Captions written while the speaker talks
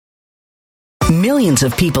Millions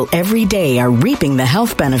of people every day are reaping the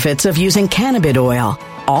health benefits of using cannabis oil,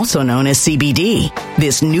 also known as CBD.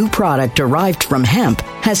 This new product derived from hemp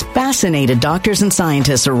has fascinated doctors and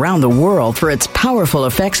scientists around the world for its powerful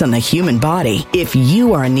effects on the human body. If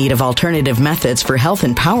you are in need of alternative methods for health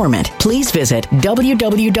empowerment, please visit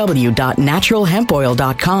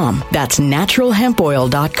www.naturalhempoil.com. That's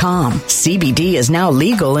naturalhempoil.com. CBD is now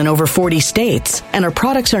legal in over 40 states, and our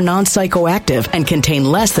products are non-psychoactive and contain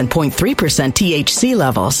less than 0.3% THC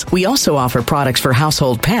levels. We also offer products for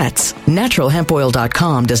household pets.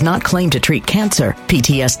 Naturalhempoil.com does not claim to treat cancer,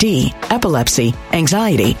 PTSD, epilepsy,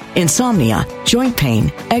 anxiety, insomnia, joint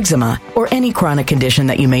pain, eczema, or any chronic condition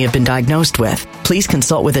that you may have been diagnosed with. Please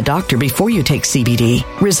consult with a doctor before you take CBD.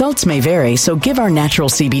 Results may vary, so give our natural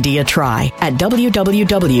CBD a try at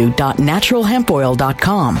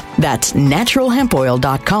www.naturalhempoil.com. That's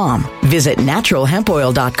naturalhempoil.com. Visit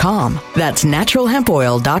naturalhempoil.com. That's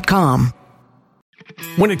naturalhempoil.com.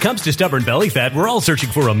 When it comes to stubborn belly fat, we're all searching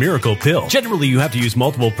for a miracle pill. Generally, you have to use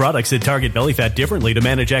multiple products that target belly fat differently to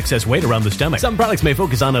manage excess weight around the stomach. Some products may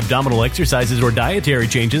focus on abdominal exercises or dietary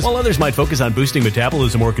changes, while others might focus on boosting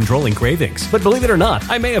metabolism or controlling cravings. But believe it or not,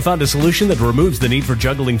 I may have found a solution that removes the need for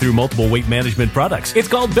juggling through multiple weight management products. It's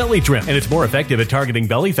called Belly Trim, and it's more effective at targeting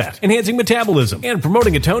belly fat, enhancing metabolism, and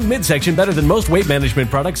promoting a toned midsection better than most weight management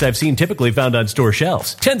products I've seen typically found on store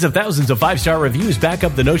shelves. Tens of thousands of 5-star reviews back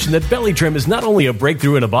up the notion that Belly Trim is not only a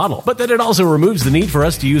breakthrough in a bottle, but that it also removes the need for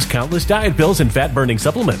us to use countless diet pills and fat-burning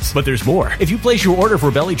supplements. But there's more. If you place your order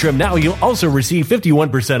for Belly Trim now, you'll also receive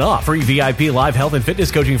 51% off, free VIP live health and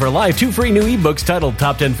fitness coaching for life, 2 free new ebooks titled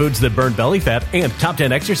Top 10 Foods That Burn Belly Fat and Top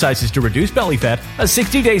 10 Exercises to Reduce Belly Fat, a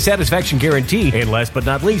 60-day satisfaction guarantee, and last but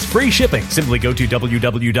not least, free shipping. Simply go to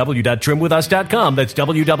www.trimwithus.com. That's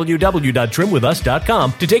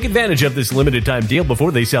www.trimwithus.com to take advantage of this limited time deal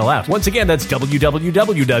before they sell out. Once again, that's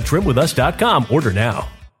www.trimwithus.com. Order now.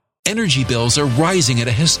 Energy bills are rising at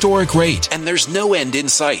a historic rate, and there's no end in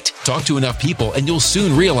sight. Talk to enough people, and you'll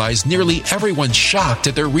soon realize nearly everyone's shocked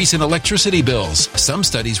at their recent electricity bills. Some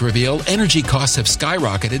studies reveal energy costs have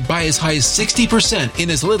skyrocketed by as high as 60%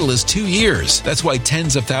 in as little as 2 years. That's why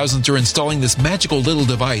tens of thousands are installing this magical little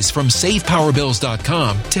device from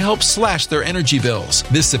SavePowerBills.com to help slash their energy bills.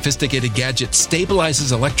 This sophisticated gadget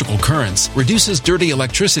stabilizes electrical currents, reduces dirty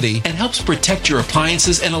electricity, and helps protect your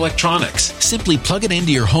appliances and electronics. Simply plug it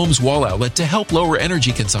into your home's wall outlet to help lower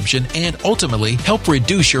energy consumption and ultimately help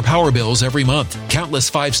reduce your power bills every month.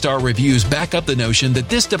 Countless 5-star reviews back up the notion that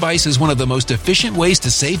this device is one of the most efficient ways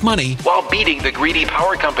to save money while beating the greedy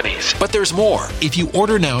power companies. But there's more. If you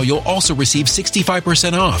order now, you'll also receive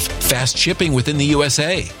 65% off, fast shipping within the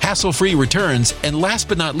USA, hassle-free returns, and last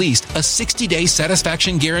but not least, a 60-day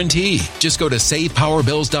satisfaction guarantee. Just go to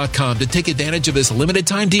SavePowerBills.com to take advantage of this limited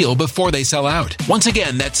time deal before they sell out. Once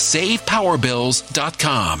again, that's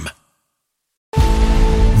SavePowerBills.com.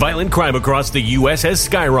 Violent crime across the U.S. has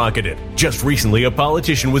skyrocketed. Just recently, a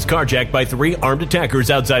politician was carjacked by 3 armed attackers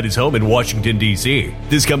outside his home in Washington, D.C.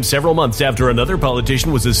 This comes several months after another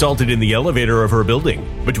politician was assaulted in the elevator of her building.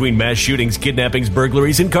 Between mass shootings, kidnappings,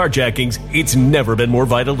 burglaries, and carjackings, it's never been more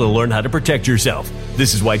vital to learn how to protect yourself.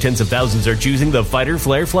 This is why tens of thousands are choosing the Fighter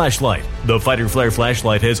Flare flashlight. The Fighter Flare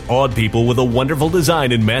flashlight has awed people with a wonderful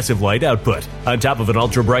design and massive light output. On top of an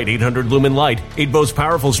ultra-bright 800-lumen light, it boasts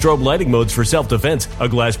powerful strobe lighting modes for self-defense, a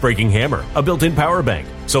glass-breaking hammer, a built-in power bank,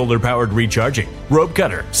 solar-powered recharging, rope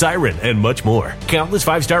cutter, siren, and much more. Countless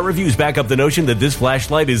 5-star reviews back up the notion that this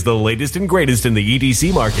flashlight is the latest and greatest in the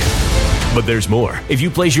EDC market. But there's more. If you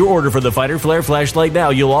place your order for the Fighter Flare flashlight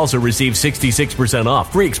now, you'll also receive 66%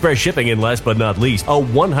 off, free express shipping, and last but not least, a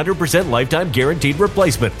 100% lifetime guaranteed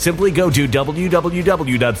replacement. Simply go to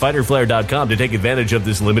www.fighterflare.com to take advantage of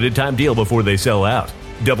this limited time deal before they sell out.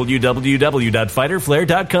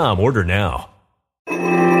 www.fighterflare.com. Order now.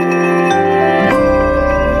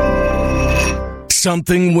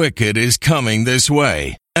 Something wicked is coming this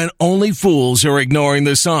way, and only fools are ignoring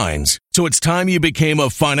the signs. So it's time you became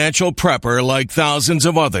a financial prepper like thousands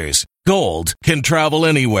of others. Gold can travel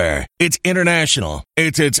anywhere. It's international.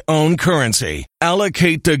 It's its own currency.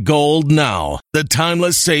 Allocate to gold now, the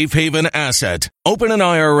timeless safe haven asset. Open an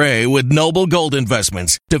IRA with Noble Gold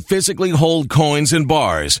Investments to physically hold coins and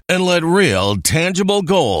bars and let real, tangible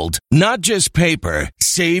gold, not just paper,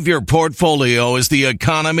 Save your portfolio as the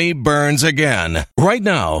economy burns again. Right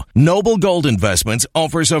now, Noble Gold Investments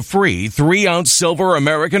offers a free 3-ounce silver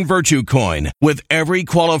American Virtue coin with every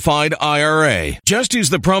qualified IRA. Just use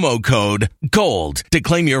the promo code GOLD to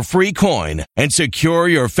claim your free coin and secure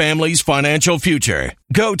your family's financial future.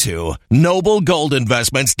 Go to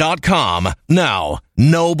noblegoldinvestments.com now.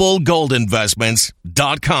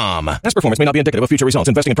 noblegoldinvestments.com. Past performance may not be indicative of future results.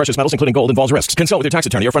 Investing in precious metals, including gold, involves risks. Consult with your tax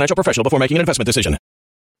attorney or financial professional before making an investment decision.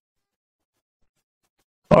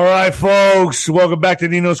 All right, folks. Welcome back to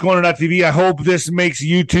Nino's Corner.tv. I hope this makes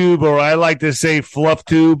YouTube, or I like to say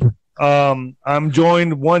FluffTube. I'm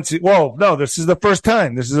joined once. Well, no, this is the first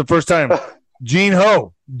time. Gene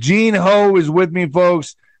Ho. Gene Ho is with me,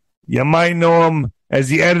 folks. You might know him as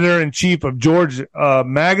the editor-in-chief of George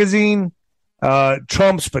Magazine,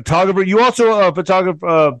 Trump's photographer. You also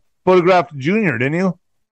photographed Junior, didn't you?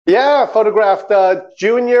 Yeah, photographed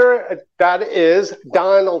Junior. That is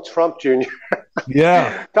Donald Trump Jr.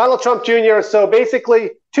 Yeah. Donald Trump Jr. So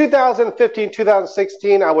basically, 2015,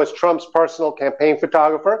 2016, I was Trump's personal campaign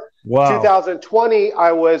photographer. Wow. 2020,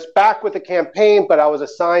 I was back with the campaign, but I was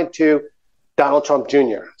assigned to Donald Trump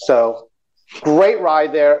Jr. So great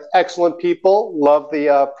ride there. Excellent people. Love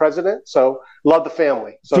the president. So love the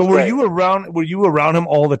family. So were you around him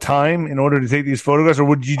all the time in order to take these photographs, or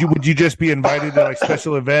would you just be invited to like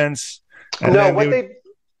special events?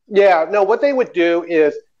 What they would do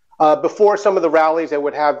is before some of the rallies, they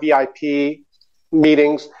would have VIP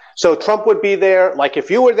meetings. So Trump would be there. Like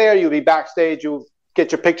if you were there, you'd be backstage. You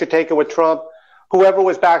get your picture taken with Trump. Whoever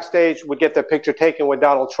was backstage would get their picture taken with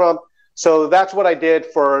Donald Trump. So that's what I did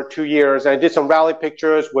for 2 years. I did some rally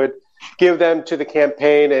pictures, would give them to the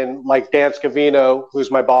campaign, and like Dan Scavino,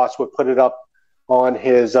 who's my boss, would put it up on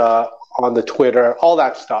his on the Twitter, all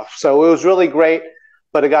that stuff. So it was really great,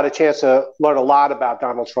 but I got a chance to learn a lot about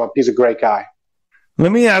Donald Trump. He's a great guy.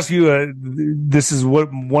 Let me ask you, this is what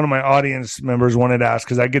one of my audience members wanted to ask,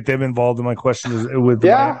 because I get them involved in my questions with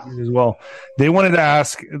as well. They wanted to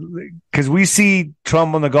ask, because we see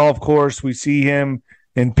Trump on the golf course, we see him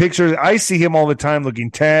in pictures. I see him all the time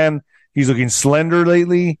looking tan. He's looking slender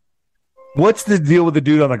lately. What's the deal with the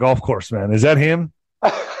dude on the golf course, man? Is that him?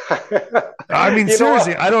 I mean,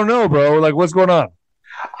 seriously, I don't know, bro. Like, what's going on?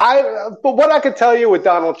 But what I can tell you with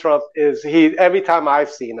Donald Trump is every time I've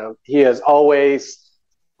seen him, he is always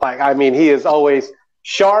he is always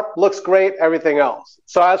sharp, looks great, everything else.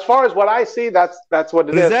 So as far as what I see, that's what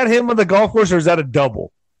it is. Is that him on the golf course, or is that a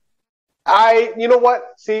double? You know what?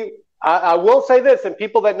 See, I will say this, and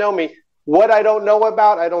people that know me, what I don't know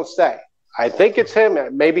about, I don't say. I think it's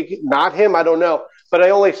him, maybe not him, I don't know. But I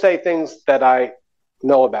only say things that I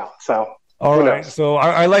know about. So, all right. So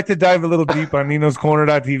I like to dive a little deep on Nino's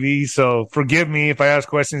Corner.tv. So forgive me if I ask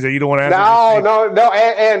questions that you don't want to answer. No.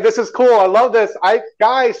 And this is cool. I love this. I've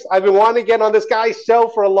been wanting to get on this guy's show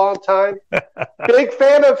for a long time. Big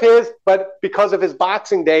fan of his, but because of his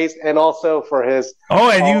boxing days and also for his. Oh,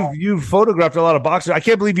 and you've photographed a lot of boxers. I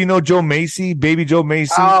can't believe you know Joe Macy, baby Joe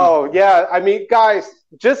Macy. Oh, yeah. I mean, guys,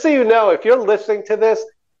 just so you know, if you're listening to this,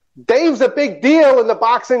 Dave's a big deal in the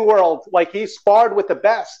boxing world. Like, he sparred with the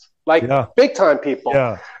best. Big time people.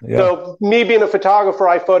 Yeah. So me being a photographer,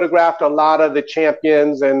 I photographed a lot of the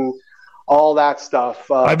champions and all that stuff.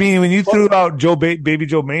 I mean, when you threw out Baby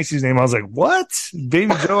Joe Macy's name, I was like, what?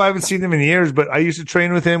 Baby Joe? I haven't seen him in years, but I used to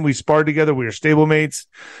train with him. We sparred together. We were stablemates.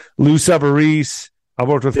 Lou Savarese. I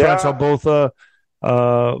worked with Francois Botha,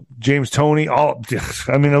 James Toney.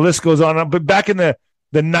 The list goes on. But back in the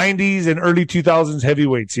 90s and early 2000s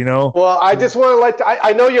heavyweights, you know? Well, I just want to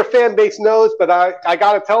I know your fan base knows, but I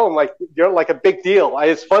got to tell them, like, you're like a big deal.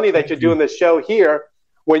 It's funny that you're doing this show here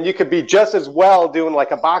when you could be just as well doing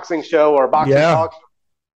like a boxing show or a boxing talk show.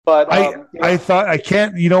 But I thought I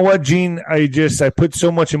can't, you know what, Gene? I put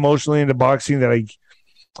so much emotionally into boxing that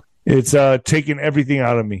it's taken everything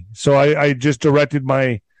out of me. So I just directed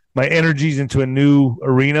my energies into a new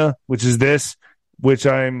arena, which is this, which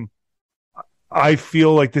I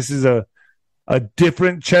feel like this is a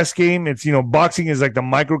different chess game. It's, boxing is like the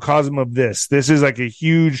microcosm of this. This is like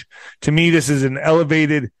to me, this is an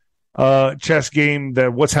elevated chess game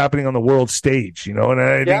that what's happening on the world stage, and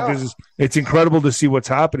I think it's incredible to see what's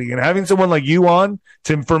happening. And having someone like you on,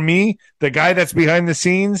 Tim, for me, the guy that's behind the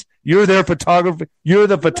scenes, you're their photographer. You're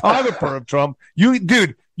the photographer of Trump. You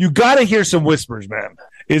got to hear some whispers, man.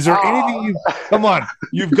 Is there anything come on,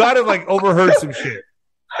 you've got to overheard some shit.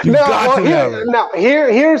 Here's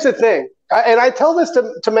the thing, and I tell this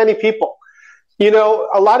to many people.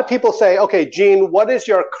 A lot of people say, okay, Gene, what is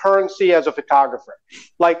your currency as a photographer?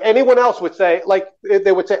 Like anyone else would say,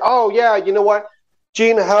 they would say, oh, yeah, you know what?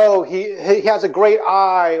 Gene Ho, he has a great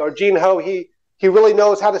eye, or Gene Ho, he He really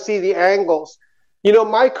knows how to see the angles. You know,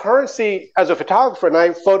 my currency as a photographer, and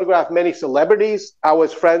I photographed many celebrities. I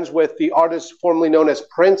was friends with the artist formerly known as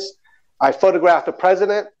Prince. I photographed the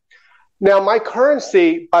president. Now, my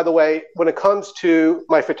currency, by the way, when it comes to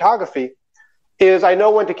my photography, is I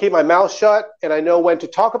know when to keep my mouth shut, and I know when to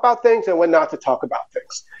talk about things and when not to talk about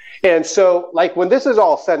things. And so, like, when this is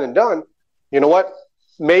all said and done, you know what?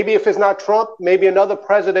 Maybe if it's not Trump, maybe another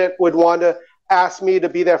president would want to ask me to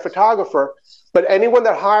be their photographer. But anyone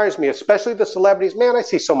that hires me, especially the celebrities, man, I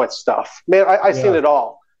see so much stuff. Man, I've seen it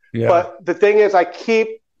all. Yeah. But the thing is, I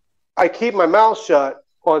keep my mouth shut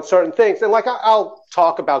on certain things. And like, I'll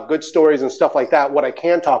talk about good stories and stuff like that, what I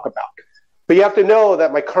can talk about. But you have to know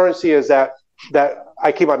that my currency is that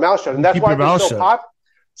I keep my mouth shut. And that's why I'm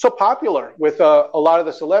so popular with a lot of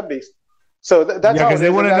the celebrities. So that's because they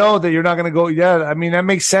want to know that you're not going to go. Yeah, I mean, that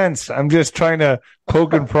makes sense. I'm just trying to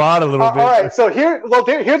poke and prod a little bit. All right. So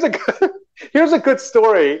here's a good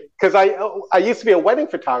story, because I used to be a wedding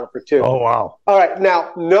photographer too. Oh, wow. All right.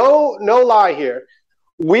 Now, no lie here.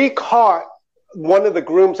 We caught one of the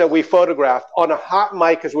grooms that we photographed on a hot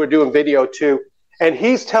mic because we're doing video too. And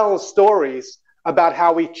he's telling stories about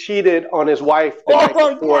how he cheated on his wife the night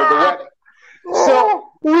before the wedding. So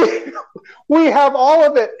we have all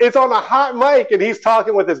of it. It's on a hot mic, and he's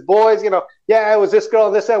talking with his boys. You know, yeah, it was this girl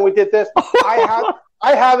and this, and we did this. I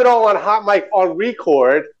have it all on hot mic on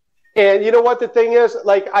record. And you know what the thing is?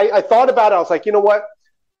 Like, I thought about it. I was like, you know what?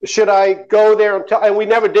 Should I go there and tell? And we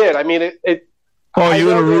never did. I mean, Oh, you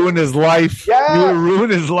would have ruined his life. Yeah, you would have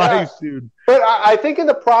ruined his life, dude. But I think in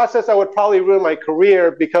the process, I would probably ruin my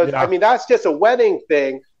career because I mean, that's just a wedding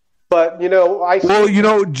thing. But, you know, well, you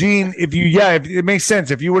know, Gene, if it makes sense.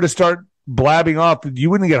 If you were to start blabbing off, you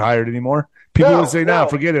wouldn't get hired anymore. People would say, no,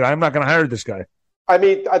 forget it. I'm not going to hire this guy. I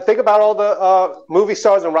mean, I think about all the movie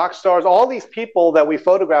stars and rock stars, all these people that we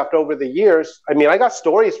photographed over the years. I mean, I got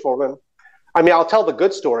stories for them. I mean, I'll tell the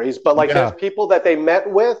good stories, but like there's people that they met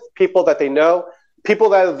with, people that they know, people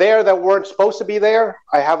that are there that weren't supposed to be there.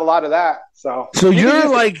 I have a lot of that. So you're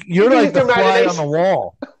like the fly on the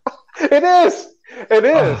wall. It is.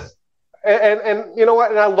 And you know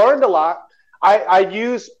what? And I learned a lot. I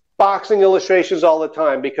use boxing illustrations all the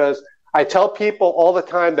time because I tell people all the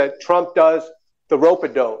time that Trump does the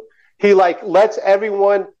rope-a-dope. He like lets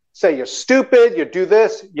everyone say you're stupid, you do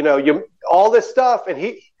this, you know, you all this stuff, and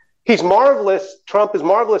he's marvelous. Trump is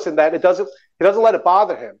marvelous in that he doesn't let it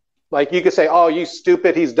bother him. Like you could say, "Oh, you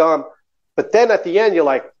stupid, he's dumb," but then at the end you're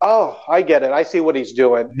like, "Oh, I get it. I see what he's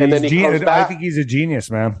doing." And then he comes back. I think he's a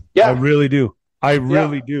genius, man. Yeah, I really do. I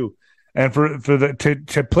really do. And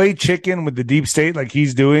to play chicken with the deep state like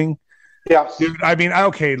he's doing, dude, I mean,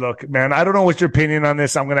 okay, look, man, I don't know what's your opinion on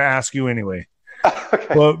this. I'm going to ask you anyway.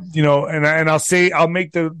 Okay. Well, you know, and I'll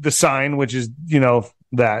make the sign, which is, you know,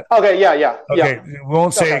 that. Okay, yeah. Okay, we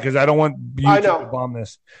won't say it because I don't want you to bomb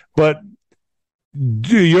this. But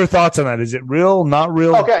your thoughts on that? Is it real? Not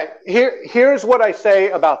real? Okay, here's what I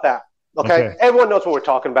say about that. Okay, everyone knows what we're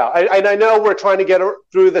talking about. I know we're trying to get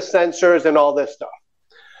through the censors and all this stuff.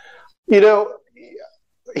 You know,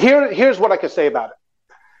 here's what I can say about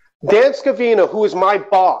it. Dan Scavino, who is my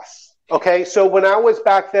boss, okay, so when I was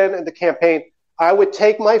back then in the campaign, I would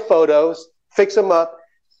take my photos, fix them up,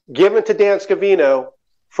 give them to Dan Scavino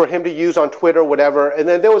for him to use on Twitter, whatever. And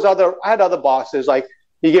then I had other bosses, like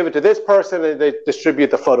you give it to this person and they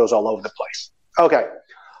distribute the photos all over the place. Okay.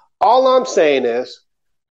 All I'm saying is,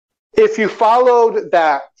 if you followed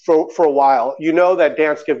that for a while, you know that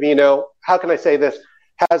Dan Scavino, how can I say this,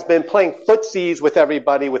 has been playing footsies with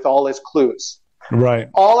everybody with all his clues. Right.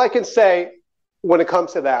 All I can say when it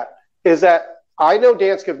comes to that is that I know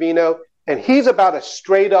Dan Scavino, and he's about as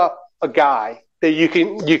straight up a guy that you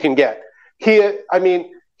can get. He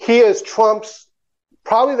is Trump's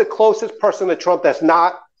probably the closest person to Trump that's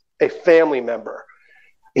not a family member.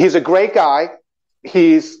 He's a great guy.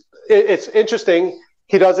 It's interesting.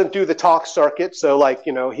 He doesn't do the talk circuit, so like,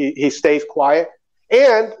 you know, he stays quiet.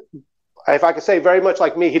 And if I could say, very much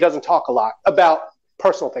like me, he doesn't talk a lot about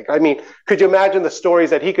personal things. I mean, could you imagine the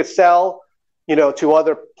stories that he could sell, you know, to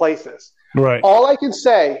other places? Right. All I can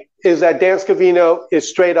say is that Dan Scavino is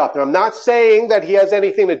straight up. And I'm not saying that he has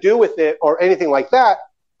anything to do with it or anything like that.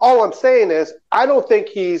 All I'm saying is I don't think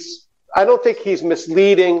he's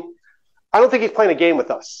misleading. I don't think he's playing a game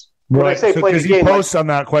with us. Right. When I say playing a game, he posts on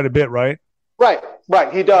that quite a bit, right? Right.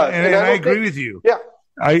 He does. And I agree with you. Yeah.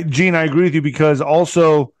 Gene, I agree with you because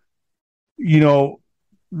also, you know,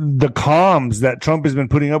 the comms that Trump has been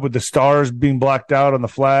putting up with the stars being blacked out on the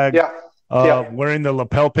flag. Yeah. wearing the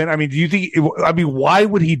lapel pin. I mean, do you think? Why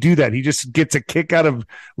would he do that? He just gets a kick out of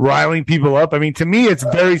riling people up. I mean, to me, it's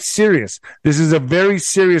very serious. This is a very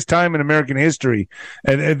serious time in American history,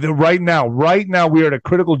 and right now, we are at a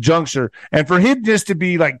critical juncture. And for him just to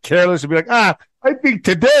be like careless and be like, I think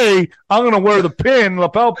today I'm going to wear the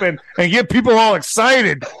lapel pin, and get people all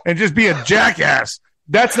excited and just be a jackass.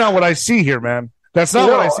 That's not what I see here, man. That's not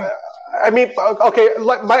what I see. I mean, okay.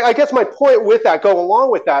 I guess my point with that, going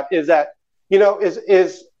along with that, is that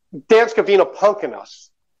is Dan Scavino punking us?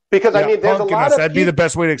 Because I mean, there's a lot of that'd be the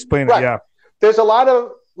best way to explain it. Yeah, there's a lot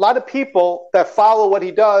of people that follow what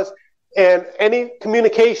he does, and any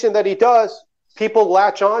communication that he does, people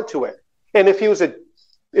latch onto it. And if he was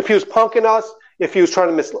punking us, if he was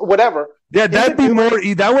trying to whatever,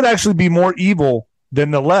 that would actually be more evil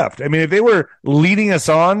than the left. I mean, if they were leading us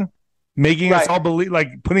on, making us all believe,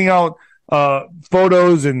 like putting out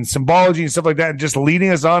photos and symbology and stuff like that, and just leading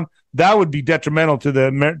us on, that would be detrimental to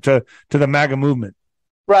the MAGA movement.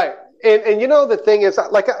 Right. And the thing is,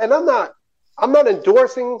 like, and I'm not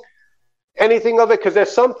endorsing anything of it, because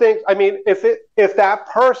there's some things. I mean, if that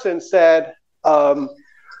person said,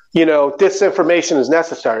 disinformation is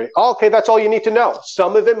necessary, okay, that's all you need to know.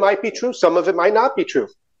 Some of it might be true, some of it might not be true.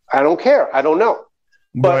 I don't care. I don't know.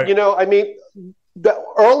 But I mean,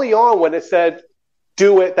 early on when it said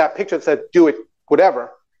do it, that picture that said do it,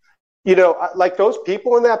 whatever, like those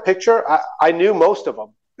people in that picture, I knew most of them,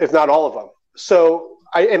 if not all of them. So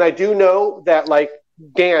I do know that, like,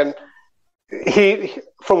 Dan, he,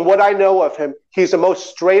 from what I know of him, he's the most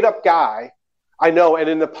straight up guy I know. And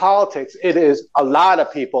in the politics, it is a lot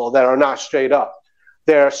of people that are not straight up.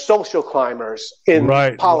 They're social climbers in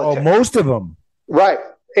politics. Oh, most of them. Right.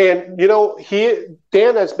 And,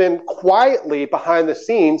 Dan has been quietly behind the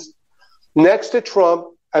scenes next to Trump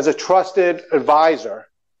as a trusted advisor.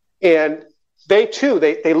 And they too,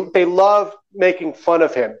 they love making fun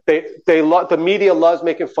of him. The media loves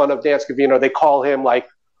making fun of Dan Scavino. They call him like,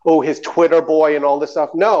 his Twitter boy and all this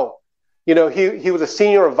stuff. No, he was a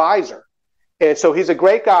senior advisor. And so he's a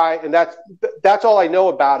great guy. And that's all I know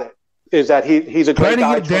about it, is that he's a great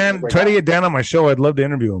guy. Try to get Dan on my show. I'd love to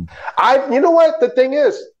interview him. You know what? The thing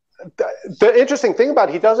is, the interesting thing about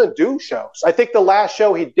it, he doesn't do shows. I think the last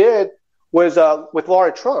show he did was with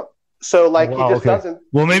Laura Trump. So, like, he just doesn't.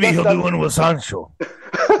 Well, maybe he'll do one with Sancho.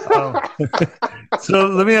 So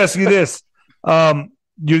let me ask you this.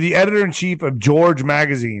 You're the editor-in-chief of George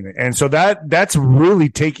Magazine. And so that's really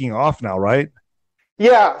taking off now, right?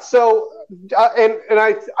 Yeah. So, and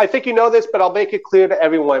I think you know this, but I'll make it clear to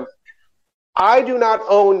everyone. I do not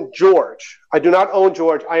own George. I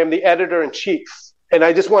am the editor-in-chief. And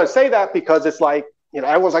I just want to say that because it's like,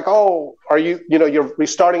 everyone's like, oh, are you, you're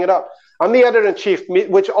restarting it up. I'm the editor-in-chief,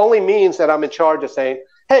 which only means that I'm in charge of saying,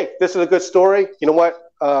 hey, this is a good story. You know what?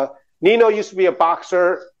 Nino used to be a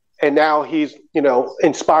boxer, and now he's,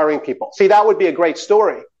 inspiring people. See, that would be a great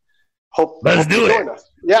story. Let's do it. Us.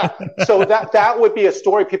 Yeah. So that would be a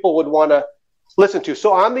story people would want to listen to.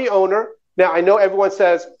 So I'm the owner. Now, I know everyone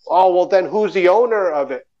says, oh, well, then who's the owner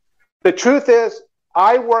of it? The truth is,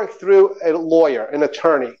 I work through a lawyer, an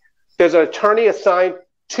attorney. There's an attorney assigned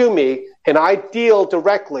to me, and I deal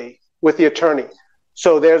directly with the attorney.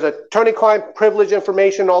 So there's attorney-client privilege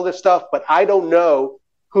information, all this stuff, but I don't know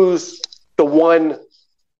who's the one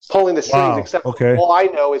pulling the strings, except all I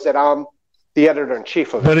know is that I'm the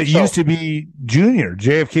editor-in-chief of it. But it used to be Junior,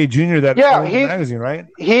 JFK Jr., that owned the magazine, right?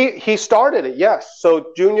 He started it, yes.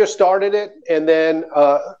 So Junior started it, and then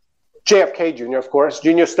JFK Jr., of course.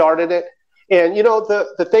 Junior started it. And,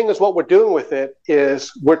 the thing is, what we're doing with it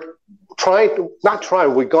is we're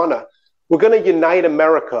gonna unite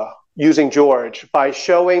America using George by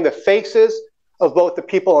showing the faces of both the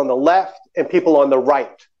people on the left and people on the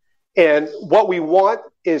right. And what we want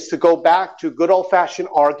is to go back to good old-fashioned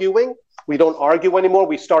arguing. We don't argue anymore.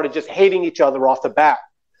 We started just hating each other off the bat.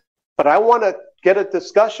 But I want to get a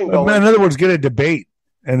discussion going. In other words, get a debate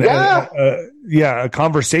and a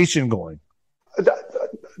conversation going.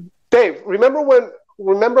 Dave,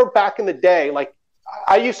 remember back in the day, like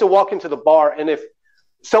I used to walk into the bar, and if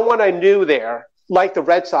someone I knew there liked the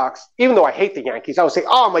Red Sox, even though I hate the Yankees, I would say,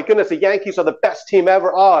 oh my goodness, the Yankees are the best team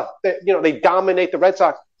ever. Oh, they dominate the Red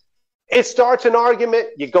Sox. It starts an argument.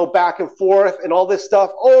 You go back and forth and all this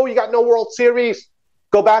stuff. Oh, you got no World Series.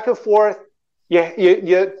 Go back and forth.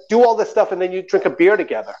 You do all this stuff, and then you drink a beer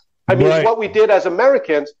together. I mean, it's what we did as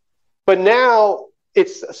Americans, but now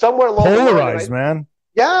it's somewhere along the line. Polarized, man.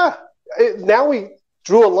 Yeah. Now we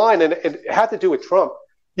drew a line, and it had to do with Trump.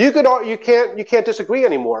 You can't disagree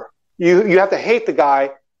anymore. You have to hate the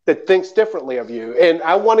guy that thinks differently of you. And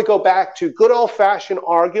I want to go back to good old-fashioned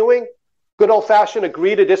arguing, good old-fashioned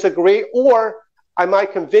agree to disagree, or I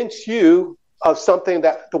might convince you of something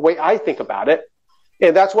that the way I think about it.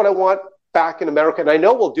 And that's what I want back in America. And I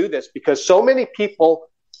know we'll do this because so many people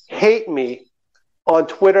hate me on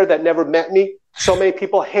Twitter that never met me. So many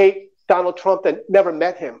people hate Donald Trump that never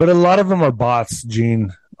met him. But a lot of them are bots,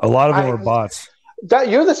 Gene. A lot of them are bots.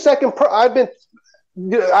 You're the second I've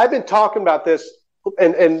been talking about this,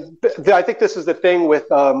 and I think this is the thing with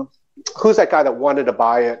who's that guy that wanted to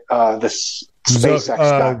buy it? This SpaceX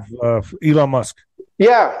guy, Elon Musk.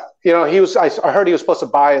 Yeah, he was. I heard he was supposed to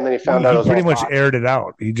buy it, and then he found out it was pretty much aired it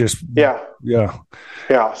out. He just yeah.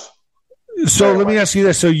 So anyway. Let me ask you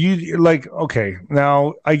this: so you okay?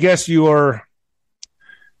 Now I guess you are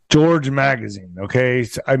George Magazine, okay?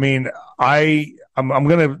 I mean, I'm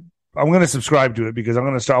gonna subscribe to it because I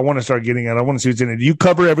want to start getting it. I want to see what's in it. Do you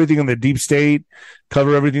cover everything in the deep state?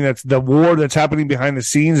 Cover everything that's the war that's happening behind the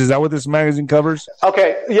scenes? Is that what this magazine covers?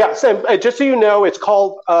 Okay, yeah. So just so you know, it's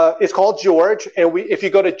called George, and if you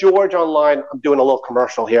go to George Online, I'm doing a little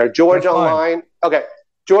commercial here. George Online, okay,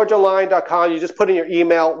 GeorgeOnline.com. You just put in your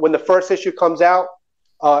email. When the first issue comes out,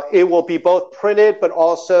 it will be both printed but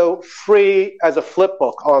also free as a flip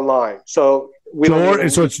book online. So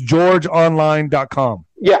so it's GeorgeOnline.com.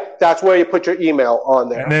 Yeah, that's where you put your email on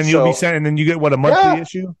there. And then you'll be sent, and then you get what, a monthly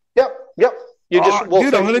issue? Yep. Dude, I'm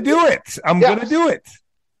going to do it. I'm going to do it.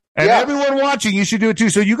 And everyone watching, you should do it too.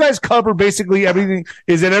 So you guys cover basically everything.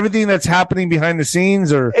 Is it everything that's happening behind the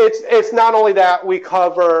scenes, or? It's not only that. We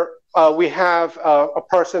cover. We have a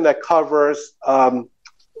person that covers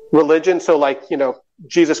religion. So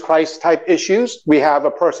Jesus Christ type issues. We have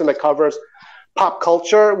a person that covers pop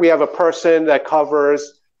culture. We have a person that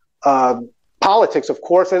covers politics, of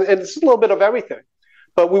course, and it's a little bit of everything.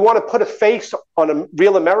 But we want to put a face on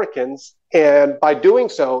real Americans, and by doing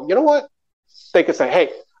so, you know what? They could say,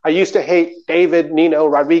 hey, I used to hate David Nino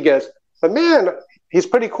Rodriguez, but man, he's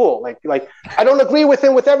pretty cool. Like I don't agree with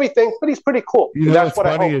him with everything, but he's pretty cool. That's what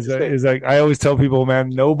funny is like I always tell people, man,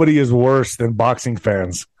 nobody is worse than boxing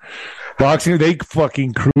fans. Boxing, they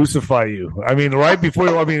fucking crucify you. I mean, right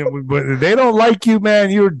before they don't like you,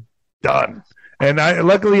 man, you're done. And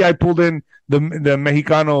luckily I pulled in the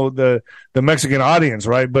Mexicano, the Mexican audience,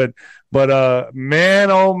 right? But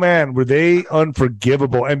man, oh man, were they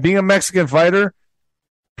unforgivable. And being a Mexican fighter,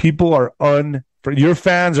 people are your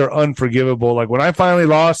fans are unforgivable. Like when I finally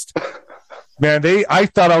lost, man, I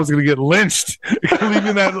thought I was going to get lynched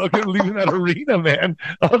leaving that arena, man.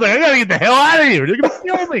 I was like, I got to get the hell out of here. They're going to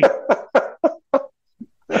kill me.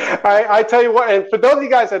 I tell you what, and for those of you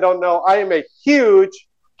guys that don't know, I am a huge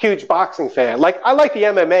boxing fan. Like I like the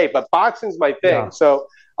MMA, but boxing's my thing. Yeah. So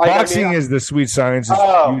boxing is the sweet science.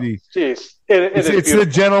 It's beauty. Jeez, it's the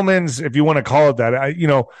gentleman's, if you want to call it that.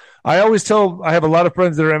 I always tell. I have a lot of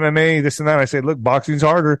friends that are MMA, this and that. I say, look, boxing's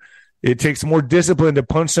harder. It takes more discipline to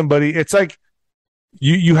punch somebody. It's like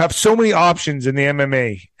you have so many options in the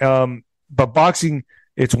MMA, but boxing,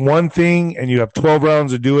 it's one thing, and you have 12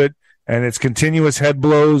 rounds to do it, and it's continuous head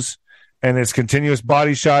blows, and it's continuous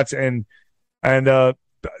body shots, and I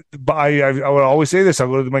would always say this. I'll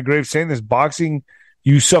go to my grave saying this. Boxing,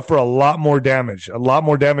 you suffer a lot more damage, at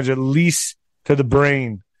least to the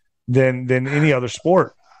brain than any other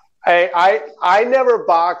sport. I never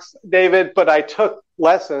boxed, David, but I took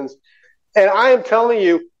lessons, and I am telling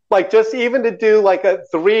you, like just even to do like a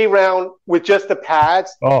 3-round with just the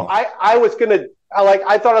pads, I was gonna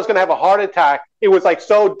I thought I was gonna have a heart attack. It was like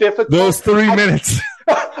so difficult. Those 3 minutes.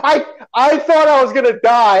 I thought I was gonna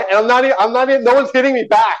die, and I'm not even. No one's hitting me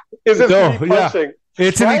back. It's just me punching. Yeah.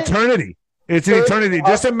 It's an eternity. It's an eternity.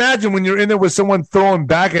 Just imagine when you're in there with someone throwing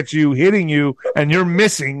back at you, hitting you, and you're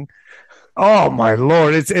missing. Oh my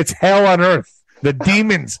Lord! It's hell on earth. The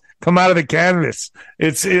demons come out of the canvas.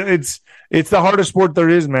 It's the hardest sport there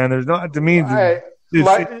is, man. There's not to me. You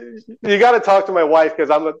got to talk to my wife because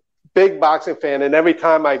I'm a big boxing fan, and every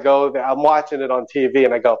time I go there, I'm watching it on TV,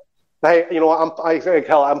 and I go, hey, you know what? I'm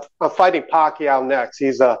fighting Pacquiao next.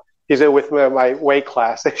 He's with me in my weight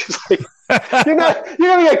class. And she's like, you're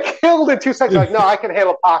gonna get killed in 2 seconds. Like, no, I can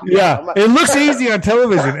handle Pacquiao. Yeah, it looks easy on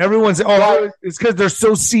television. Everyone's it's because they're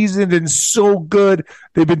so seasoned and so good.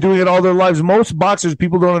 They've been doing it all their lives. Most boxers,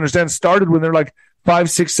 people don't understand, started when they're like 5,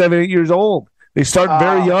 6, 7, 8 years old. They start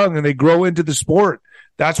very young and they grow into the sport.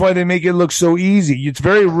 That's why they make it look so easy. It's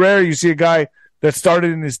very rare you see a guy that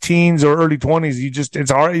started in his teens or early 20s.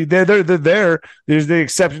 It's hard. They're there. There's the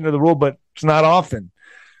exception to the rule, but it's not often.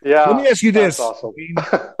 Yeah. Let me ask you this. Awesome.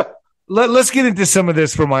 Let's get into some of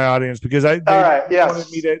this for my audience because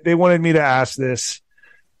they wanted me to ask this.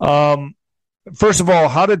 First of all,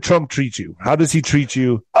 how did Trump treat you? How does he treat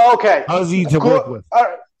you? Okay. How is he to work with? All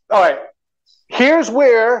right. Here's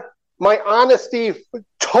where my honesty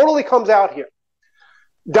totally comes out here.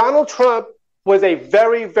 Donald Trump was a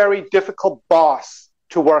very, very difficult boss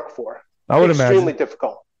to work for. I would Extremely imagine.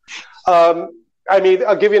 difficult. I mean,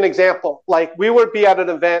 I'll give you an example. Like, we would be at an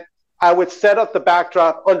event. I would set up the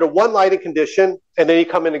backdrop under one lighting condition, and then he'd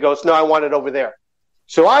come in and goes, no, I want it over there.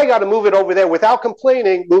 So I got to move it over there without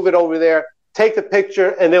complaining, move it over there, take the picture.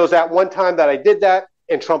 And there was that one time that I did that,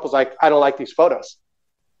 and Trump was like, I don't like these photos.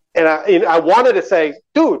 And I wanted to say,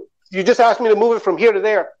 dude, you just asked me to move it from here to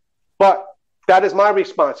there. But that is my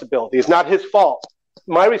responsibility. It's not his fault.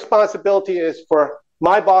 My responsibility is for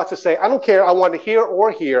my boss to say, I don't care. I want to hear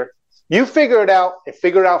or hear. You figure it out and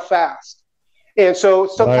figure it out fast. And so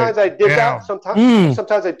sometimes I did that.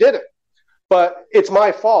 Sometimes I didn't. But it's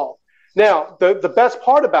my fault. Now, the best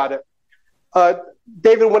part about it,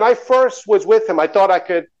 David, when I first was with him, I thought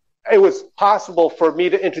it was possible for me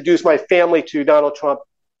to introduce my family to Donald Trump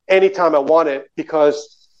anytime I wanted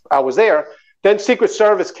because I was there. Then Secret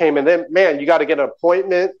Service came in. Then, man, you got to get an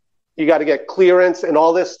appointment. You got to get clearance and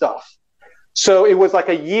all this stuff. So it was like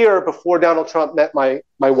a year before Donald Trump met my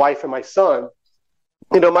wife and my son.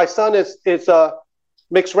 You know, my son is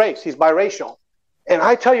mixed race. He's biracial. And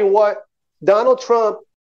I tell you what, Donald Trump.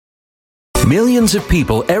 Millions of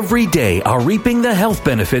people every day are reaping the health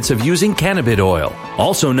benefits of using cannabis oil,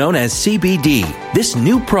 also known as CBD. This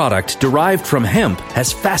new product derived from hemp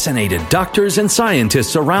has fascinated doctors and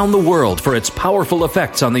scientists around the world for its powerful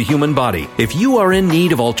effects on the human body. If you are in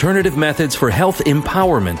need of alternative methods for health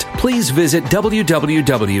empowerment, please visit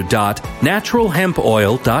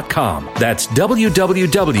www.naturalhempoil.com. That's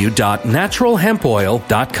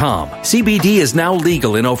www.naturalhempoil.com. CBD is now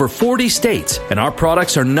legal in over 40 states, and our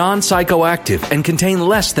products are non-psychoactive and contain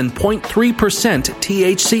less than 0.3%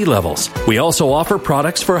 THC levels. We also offer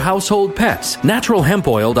products for household pets.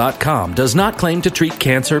 NaturalHempOil.com does not claim to treat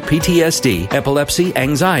cancer, PTSD, epilepsy,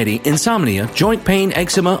 anxiety, insomnia, joint pain,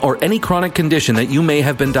 eczema, or any chronic condition that you may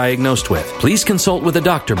have been diagnosed with. Please consult with a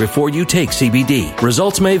doctor before you take CBD.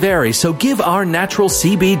 Results may vary, so give our natural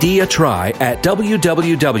CBD a try at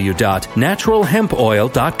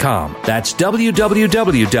www.naturalhempoil.com. That's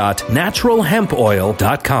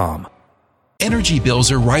www.naturalhempoil.com. Energy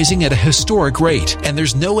bills are rising at a historic rate, and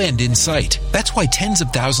there's no end in sight. That's why tens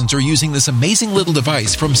of thousands are using this amazing little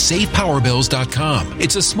device from SavePowerBills.com.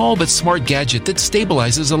 It's a small but smart gadget that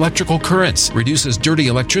stabilizes electrical currents, reduces dirty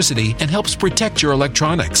electricity, and helps protect your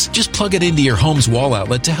electronics. Just plug it into your home's wall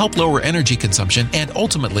outlet to help lower energy consumption and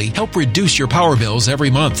ultimately help reduce your power bills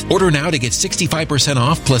every month. Order now to get 65%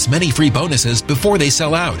 off plus many free bonuses before they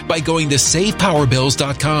sell out by going to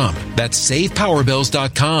SavePowerBills.com. That's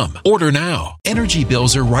SavePowerBills.com. Order now. Energy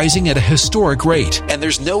bills are rising at a historic rate, and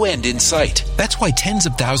there's no end in sight. That's why tens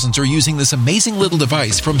of thousands are using this amazing little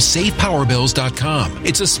device from SavePowerBills.com.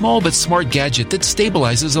 It's a small but smart gadget that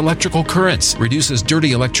stabilizes electrical currents, reduces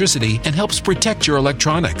dirty electricity, and helps protect your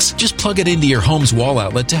electronics. Just plug it into your home's wall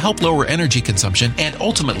outlet to help lower energy consumption and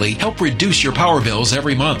ultimately help reduce your power bills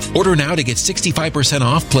every month. Order now to get 65%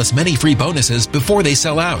 off plus many free bonuses before they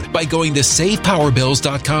sell out by going to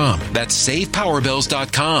SavePowerBills.com. That's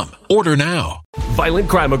SavePowerBills.com. Order now. Violent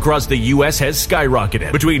crime across the U.S. has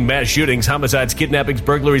skyrocketed. Between mass shootings, homicides, kidnappings,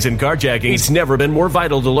 burglaries, and carjackings, it's never been more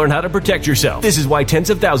vital to learn how to protect yourself. This is why tens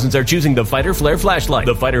of thousands are choosing the Fighter Flare flashlight.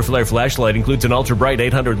 The Fighter Flare flashlight includes an ultra-bright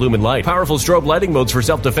 800 lumen light, powerful strobe lighting modes for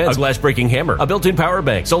self-defense, a glass-breaking hammer, a built-in power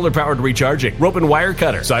bank, solar-powered recharging, rope and wire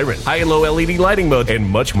cutter, siren, high and low LED lighting mode, and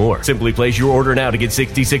much more. Simply place your order now to get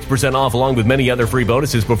 66% off along with many other free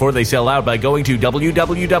bonuses before they sell out by going to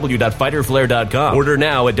www.fighterflare.com. Order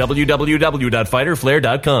now at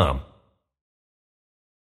www.fighterflare.com.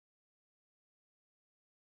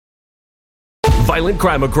 Violent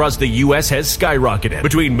crime across the U.S. has skyrocketed.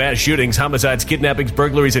 Between mass shootings, homicides, kidnappings,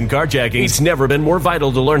 burglaries, and carjacking, it's never been more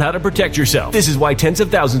vital to learn how to protect yourself. This is why tens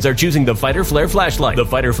of thousands are choosing the Fighter Flare flashlight. The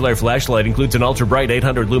Fighter Flare flashlight includes an ultra-bright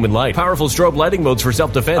 800 lumen light, powerful strobe lighting modes for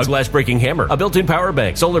self-defense, a glass-breaking hammer, a built-in power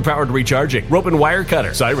bank, solar-powered recharging, rope and wire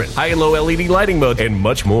cutter, siren, high and low LED lighting mode, and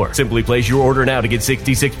much more. Simply place your order now to get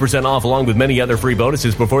 66% off along with many other free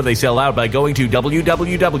bonuses before they sell out by going to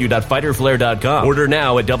www.fighterflare.com. Order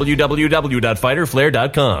now at www.fighterflare.com.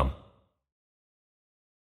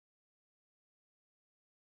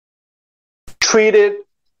 Treated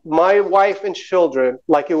my wife and children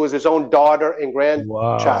like it was his own daughter and grandchild.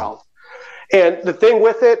 Wow. And the thing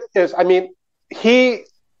with it is, I mean, he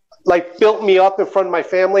like built me up in front of my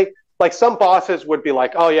family. Like some bosses would be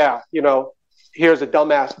like, oh yeah, you know, here's a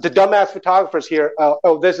dumbass. The dumbass photographer's here.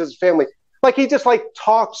 Oh, this is family. Like he just like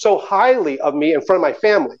talked so highly of me in front of my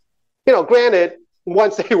family. You know, granted,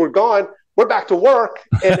 once they were gone, we're back to work.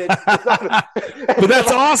 And it's not, but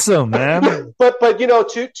that's awesome, man. But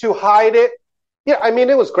to hide it, yeah, I mean,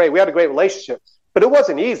 it was great. We had a great relationship, but it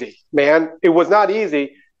wasn't easy, man. It was not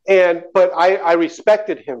easy. But I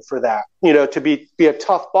respected him for that, to be a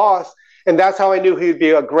tough boss. And that's how I knew he'd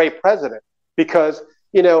be a great president, because,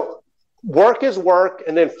 work is work,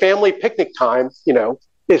 and then family picnic time,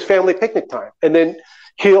 is family picnic time. And then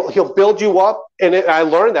he'll build you up. And I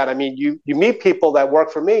learned that. I mean, you meet people that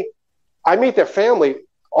work for me. I meet their family.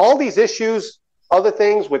 All these issues, other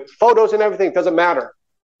things with photos and everything, doesn't matter.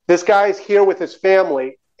 This guy's here with his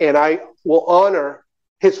family, and I will honor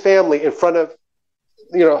his family in front of,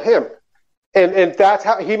 him. And that's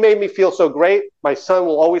how he made me feel so great. My son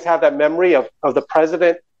will always have that memory of the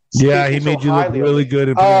president. Yeah, he made you look really good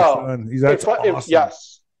at being a son. That's awesome.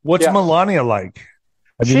 Yes. What's Melania like?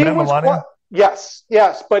 Have you met Melania? Yes.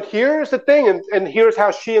 But here's the thing, and here's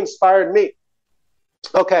how she inspired me.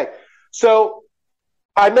 Okay, so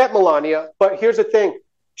I met Melania, but here's the thing.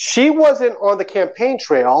 She wasn't on the campaign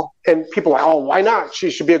trail, and people are like, oh, why not?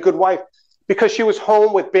 She should be a good wife. Because she was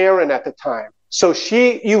home with Barron at the time. So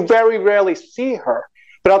you very rarely see her.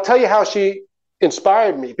 But I'll tell you how she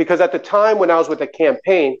inspired me, because at the time when I was with the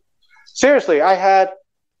campaign, seriously, I had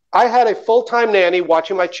a full-time nanny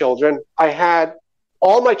watching my children. I had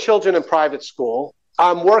all my children in private school.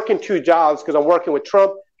 I'm working 2 jobs because I'm working with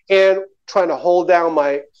Trump and trying to hold down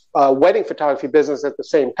my wedding photography business at the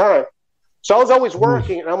same time. So I was always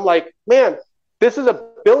working, and I'm like, man, this is a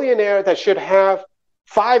billionaire that should have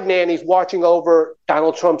 5 nannies watching over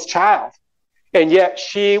Donald Trump's child. And yet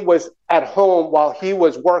she was at home while he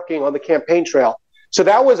was working on the campaign trail. So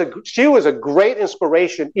she was a great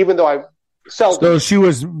inspiration, even though I seldom. So she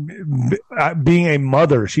was being a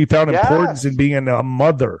mother. She found importance in being a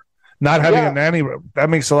mother, not having a nanny. That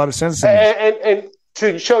makes a lot of sense to me. And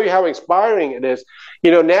to show you how inspiring it is,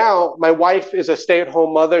 now my wife is a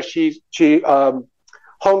stay-at-home mother. She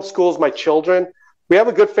homeschools my children. We have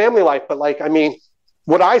a good family life, but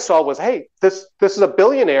what I saw was, hey, this is a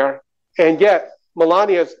billionaire, and yet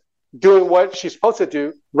Melania's doing what she's supposed to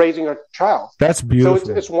do, raising her child. That's beautiful.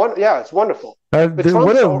 So it's wonderful. And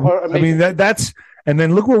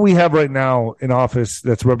then look what we have right now in office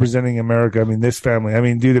that's representing America. I mean, this family. I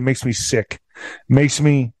mean, dude, it makes me sick. Let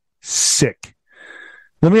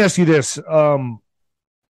me ask you this.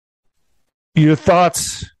 Your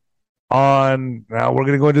thoughts on, now we're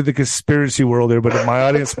going to go into the conspiracy world here, but my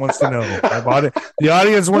audience wants to know. The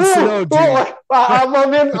audience wants to know, Gene.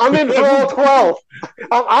 I'm in for all 12.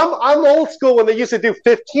 I'm old school when they used to do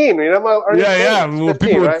 15. Well,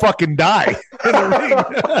 people would fucking die in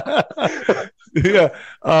the ring. Yeah.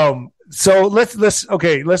 So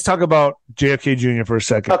let's talk about JFK Jr. for a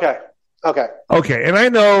second. Okay. And I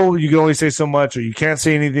know you can only say so much, or you can't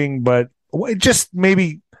say anything, but just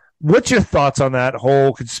maybe, what's your thoughts on that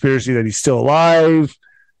whole conspiracy that he's still alive?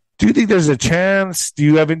 Do you think there's a chance?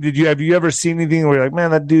 Have you ever seen anything where you're like,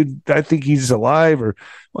 man, that dude, I think he's alive? Or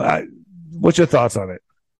what's your thoughts on it?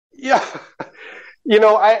 Yeah,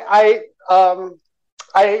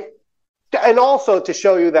 and also to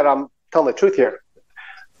show you that I'm telling the truth here,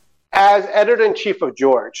 as editor-in-chief of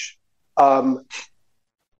George,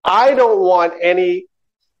 I don't want any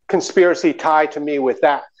conspiracy tied to me with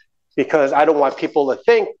that, because I don't want people to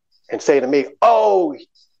think and say to me, oh,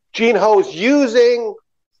 Gene Ho's using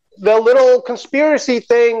the little conspiracy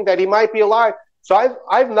thing that he might be alive. So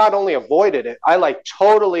I've not only avoided it, I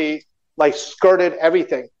totally skirted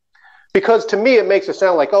everything, because to me it makes it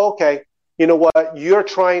sound like, oh, okay, you know what, you're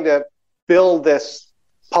trying to build this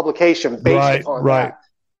publication based on that.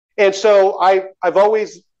 And so I've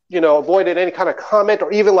always avoided any kind of comment,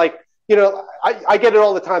 or even I get it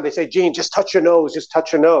all the time. They say, Gene, just touch your nose.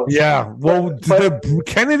 Yeah. Well,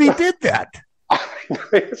 Kennedy did that.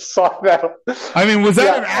 I saw that. I mean, was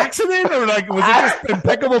that an accident, or was it just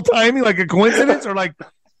impeccable timing, like a coincidence, or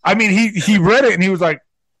he read it and he was like,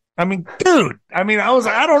 dude, I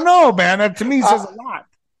don't know, man. That to me says a lot.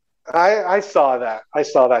 I saw that.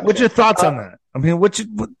 What's your thoughts on that?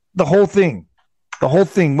 The whole thing?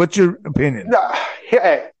 What's your opinion?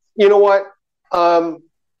 Hey, you know what?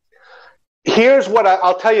 Here's what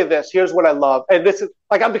I'll tell you this. Here's what I love. And this is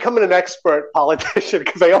I'm becoming an expert politician,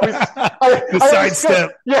 because I always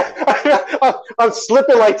sidestep. Yeah. I'm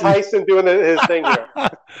slipping like Tyson doing his thing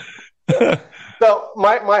here. So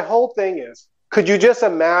my whole thing is, could you just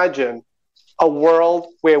imagine a world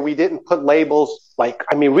where we didn't put labels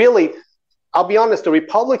really, I'll be honest, the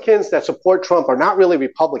Republicans that support Trump are not really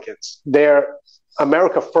Republicans. They're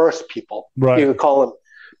America First people. Right. You could call them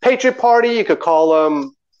Patriot Party. You could call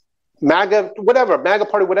them MAGA, whatever, MAGA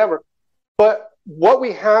Party, whatever. But what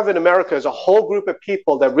we have in America is a whole group of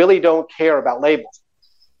people that really don't care about labels.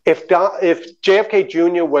 If JFK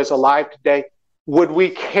Jr. was alive today, would we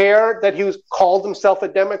care that he called himself a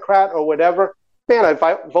Democrat or whatever? Man, I'd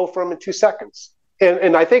vote for him in 2 seconds.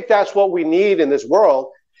 And I think that's what we need in this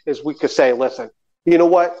world is we could say, listen, you know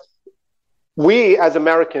what? We as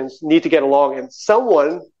Americans need to get along. And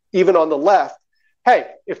someone, even on the left, hey,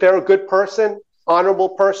 if they're a good person, honorable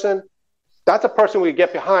person, that's a person we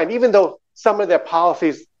get behind, even though some of their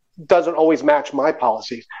policies doesn't always match my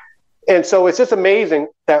policies. And so it's just amazing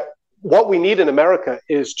that what we need in America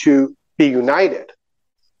is to be united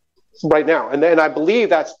right now. And I believe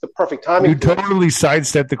that's the perfect timing. You totally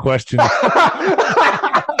sidestepped the question. Wait,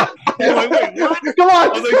 what? Come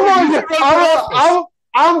on.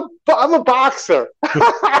 I'm a boxer.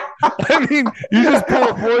 I mean, you just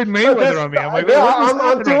pulled Floyd Mayweather on me. I'm like,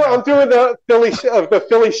 I'm doing the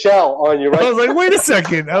Philly shell on you, right? I was like, wait a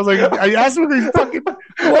second. I was like, I asked him if he's fucking.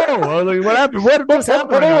 Whoa! I was like, what happened? What's happening?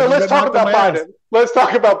 But anyway, let's talk about Biden. Let's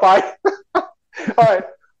talk about Biden. All right.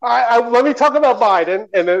 Let me talk about Biden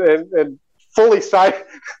and fully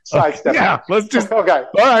sidestep. Yeah, let's just. Okay.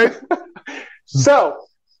 All right. So,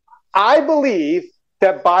 I believe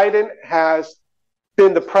that Biden has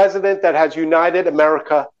been the president that has united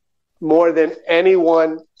America more than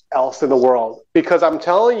anyone else in the world. Because I'm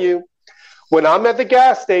telling you, when I'm at the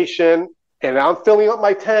gas station and I'm filling up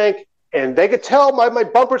my tank, and they could tell by my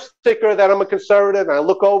bumper sticker that I'm a conservative, and I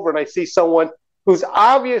look over and I see someone who's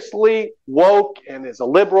obviously woke and is a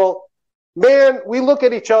liberal, man, we look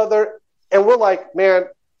at each other and we're like, man,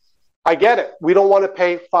 I get it. We don't want to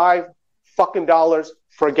pay $5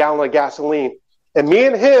 for a gallon of gasoline. And me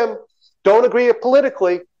and him don't agree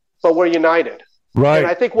politically, but we're united. Right. And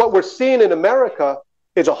I think what we're seeing in America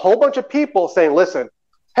is a whole bunch of people saying, listen,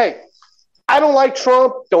 hey, I don't like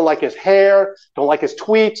Trump, don't like his hair, don't like his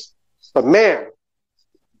tweets, but man,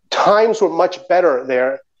 times were much better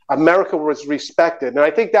there. America was respected. And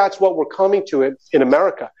I think that's what we're coming to in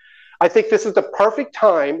America. I think this is the perfect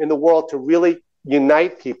time in the world to really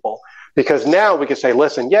unite people, because now we can say,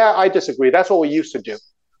 listen, yeah, I disagree. That's what we used to do.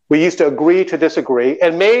 We used to agree to disagree.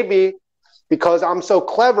 And maybe because I'm so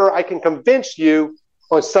clever, I can convince you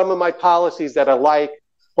on some of my policies that I like,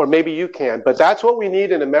 or maybe you can. But that's what we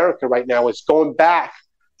need in America right now, is going back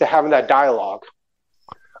to having that dialogue.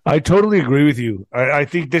 I totally agree with you. I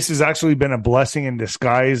think this has actually been a blessing in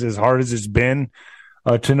disguise, as hard as it's been,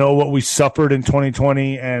 to know what we suffered in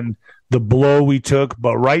 2020 and the blow we took.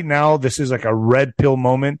 But right now, this is like a red pill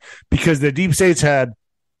moment, because the deep states had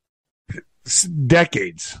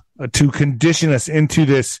decades to condition us into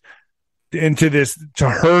this, to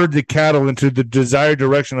herd the cattle into the desired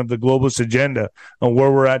direction of the globalist agenda on where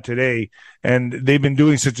we're at today. And they've been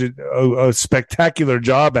doing such a spectacular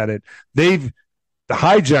job at it. They've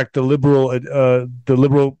hijacked the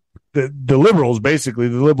liberals, basically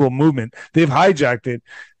the liberal movement. They've hijacked it.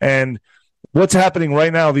 And what's happening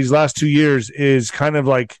right now, these last 2 years, is kind of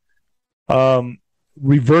like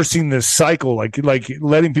reversing this cycle, like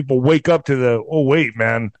letting people wake up to oh wait,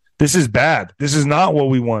 man, this is bad. This is not what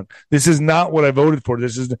we want. This is not what I voted for.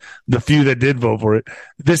 This is the few that did vote for it.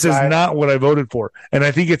 This is not what I voted for. And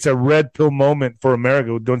I think it's a red pill moment for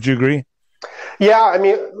America. Don't you agree? Yeah, I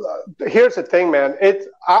mean, here's the thing, man.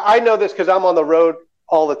 I know this because I'm on the road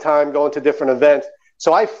all the time, going to different events.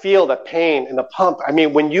 So I feel the pain in the pump. I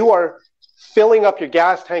mean, when you are filling up your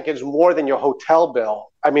gas tank, it's more than your hotel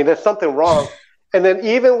bill. I mean, there's something wrong. And then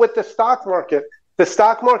even with the stock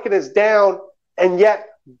market is down, and yet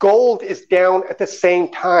gold is down at the same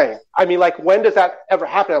time. I mean, like, when does that ever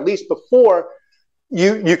happen? At least before,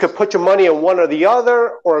 you could put your money in one or the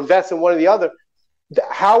other, or invest in one or the other.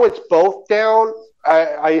 How it's both down,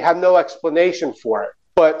 I have no explanation for it.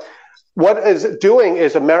 But what is doing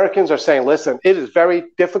is Americans are saying, listen, it is very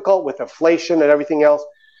difficult with inflation and everything else.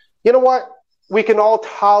 You know what? We can all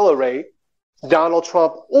tolerate Donald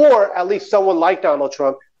Trump, or at least someone like Donald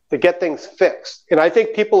Trump, to get things fixed. And I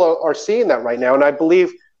think people are seeing that right now. And I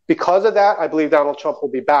believe because of that, I believe Donald Trump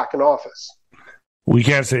will be back in office. We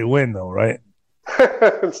can't say when, though, right?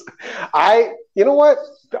 You know what?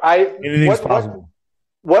 Anything's possible.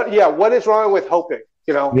 What is wrong with hoping?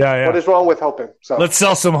 You know, what is wrong with hoping? So let's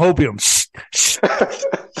sell some hopium.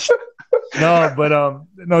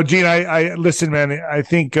 No, Gene, I listen, man. I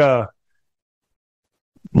think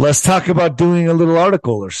let's talk about doing a little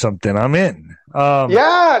article or something. I'm in.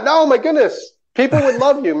 No, my goodness, people would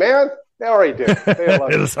love you, man. They already do. They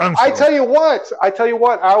love you. I tell you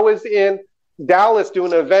what. I was in Dallas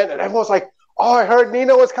doing an event, and everyone was like, "Oh, I heard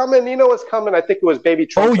Nino was coming. I think it was Baby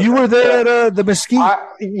Trump. Oh, you were there at the Mesquite?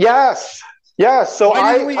 Yes. So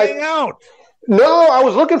Why didn't we hang out? No, I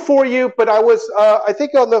was looking for you, but I was, I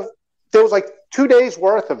think there was like 2 days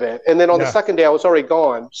worth of it. And then on the second day, I was already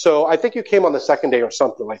gone. So I think you came on the second day or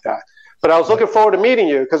something like that. But I was looking forward to meeting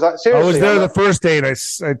you because seriously. I was there the first day and I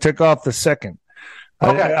took off the second.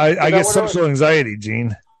 Okay. I get social anxiety,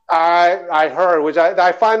 Gene. I heard, which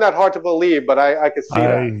I find that hard to believe, but I could see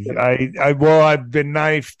that. Well, I've been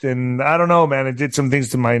knifed, and I don't know, man. It did some things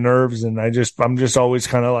to my nerves, and I'm just always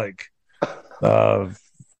kind of like,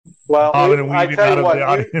 well, I tell you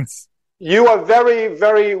what, you are very,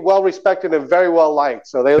 very well respected and very well liked.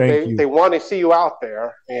 So they want to see you out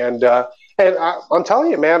there, and I'm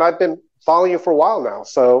telling you, man, I've been following you for a while now.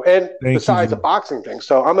 So, and besides the boxing thing,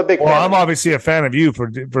 so I'm a big fan. Well, I'm obviously a fan of you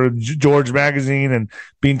for George Magazine and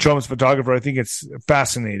being Trump's photographer. I think it's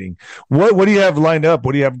fascinating. What do you have lined up?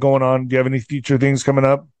 What do you have going on? Do you have any future things coming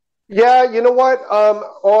up? Yeah, you know what? On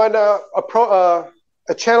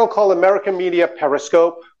a channel called American Media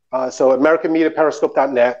Periscope. So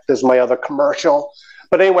AmericanMediaPeriscope.net. This is my other commercial.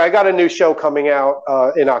 But anyway, I got a new show coming out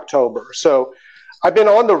in October. So I've been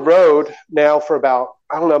on the road now for about,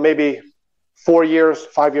 I don't know, maybe 5 years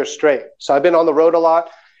straight. So I've been on the road a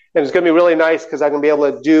lot, and it's going to be really nice because I'm going to be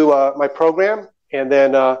able to do my program and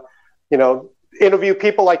then, interview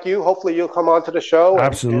people like you. Hopefully you'll come on to the show.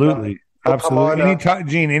 Absolutely. Absolutely. Anytime,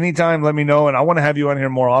 Gene, anytime, let me know. And I want to have you on here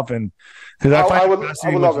more often because I find it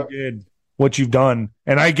fascinating what you've done.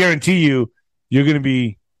 And I guarantee you're going to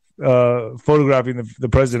be photographing the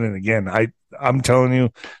president again. I'm telling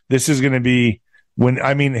you, this is going to be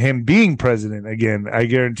him being president again. I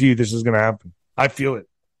guarantee you this is going to happen. I feel it.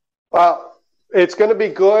 Well, it's going to be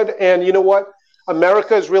good. And you know what?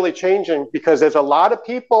 America is really changing because there's a lot of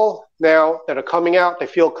people now that are coming out. They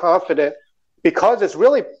feel confident because it's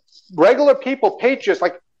really regular people, patriots.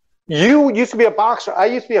 Like you used to be a boxer. I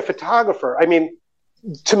used to be a photographer. I mean,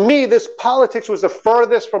 to me, this politics was the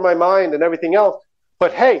furthest from my mind and everything else.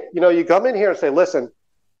 But hey, you come in here and say, listen,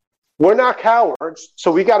 we're not cowards,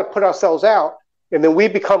 so we got to put ourselves out. And then we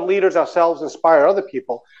become leaders ourselves, inspire other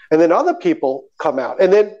people. And then other people come out.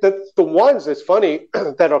 And then the ones that's funny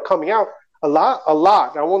that are coming out, a lot,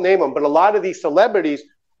 I won't name them, but a lot of these celebrities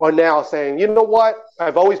are now saying, you know what?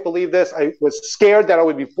 I've always believed this. I was scared that I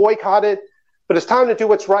would be boycotted, but it's time to do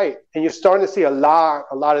what's right. And you're starting to see a lot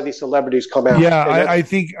of these celebrities come out. Yeah, I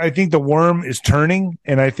think the worm is turning.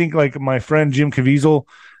 And I think like my friend Jim Caviezel,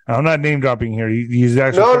 I'm not name dropping here. He's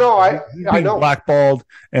actually I know blackballed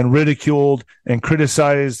and ridiculed and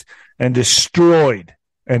criticized and destroyed.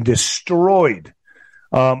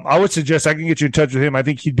 I would suggest I can get you in touch with him. I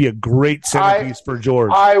think he'd be a great centerpiece for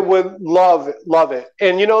George. I would love it.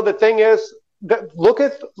 And the thing is, look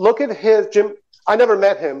at his Jim. I never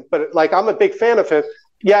met him, but like I'm a big fan of him.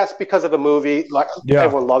 Yes, because of the movie. Like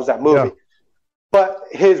everyone loves that movie. Yeah. But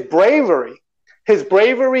his bravery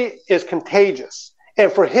is contagious.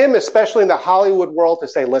 And for him, especially in the Hollywood world, to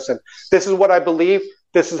say, listen, this is what I believe.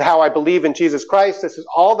 This is how I believe in Jesus Christ. This is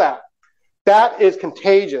all that. That is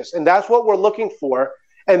contagious. And that's what we're looking for.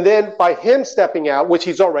 And then by him stepping out, which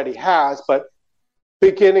he's already has, but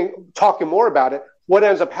talking more about it, what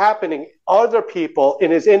ends up happening, other people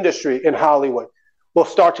in his industry in Hollywood will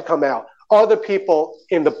start to come out. Other people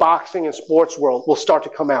in the boxing and sports world will start to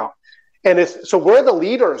come out. And so we're the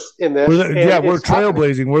leaders in this. We're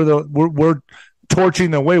trailblazing. We're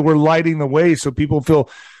torching the way. We're lighting the way so people feel,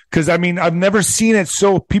 because I mean, I've never seen it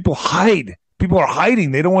so people hide. People are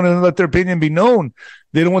hiding. They don't want to let their opinion be known.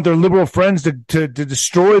 They don't want their liberal friends to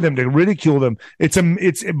destroy them, to ridicule them.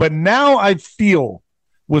 But now I feel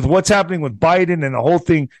with what's happening with Biden and the whole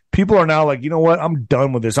thing, people are now like, you know what? I'm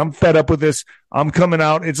done with this. I'm fed up with this. I'm coming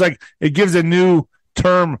out. It's like it gives a new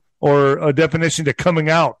term or a definition to coming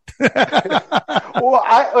out. Well,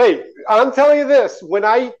 I'm telling you this. When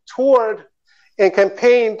I toured and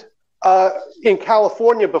campaigned in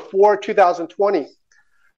California before 2020,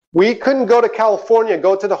 we couldn't go to California,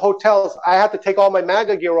 go to the hotels. I had to take all my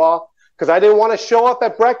MAGA gear off because I didn't want to show up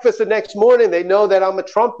at breakfast the next morning. They know that I'm a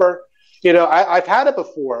Trumper. I've had it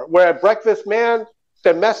before where at breakfast, man,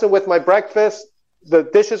 they're messing with my breakfast. The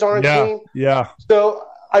dishes aren't clean. Yeah. So,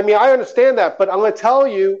 I mean, I understand that, but I'm going to tell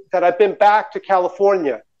you that I've been back to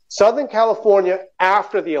California, Southern California,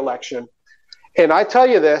 after the election. And I tell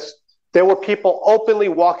you this, there were people openly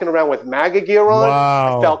walking around with MAGA gear on.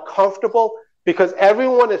 Wow. I felt comfortable because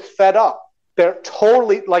everyone is fed up. They're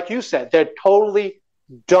totally, like you said, they're totally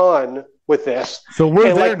done with this. So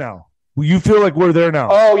we're there now. You feel like we're there now?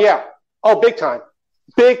 Oh, yeah. Oh, big time.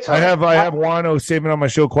 Big time. I have Wano Saban on my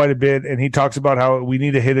show quite a bit, and he talks about how we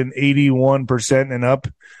need to hit an 81% and up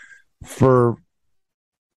for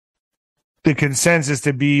the consensus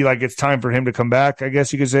to be like it's time for him to come back, I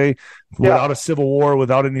guess you could say, without a civil war,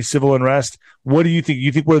 without any civil unrest. What do you think?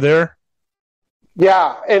 You think we're there?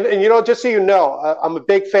 Yeah, and just so you know, I'm a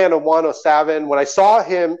big fan of Juan O'Savin. When I saw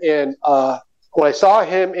him in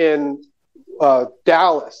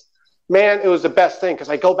Dallas, man, it was the best thing because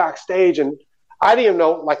I go backstage and I didn't even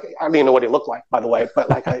know, I didn't even know what he looked like, by the way. But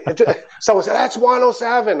someone said, "That's Juan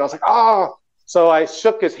O'Savin." I was like, "Oh." So I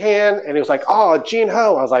shook his hand, and he was like, "Oh, Gene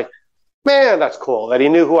Ho." I was like, "Man, that's cool that he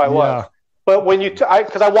knew who I was." But when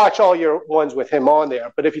because I watch all your ones with him on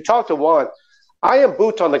there. But if you talk to Juan, I am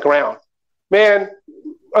boots on the ground. Man,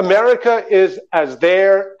 America is as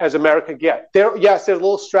there as America gets. Yes, there's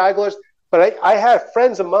little stragglers, but I have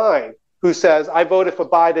friends of mine who says, "I voted for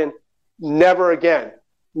Biden, never again,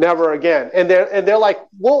 never again." And they're like,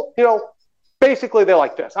 well, basically they're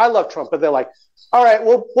like this. I love Trump, but they're like, all right,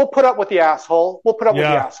 we'll put up with the asshole. We'll put up with the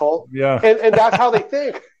asshole. Yeah. And that's how they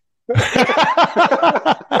think.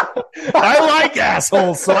 I like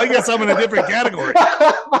assholes, so I guess I'm in a different category.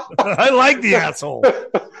 I like the asshole.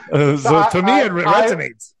 So to me, it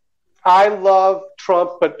resonates. I love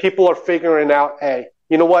Trump, but people are figuring out, hey,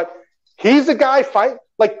 you know what? He's the guy fight.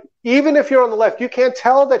 Like, even if you're on the left, you can't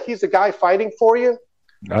tell that he's the guy fighting for you.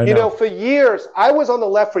 I know. For years, I was on the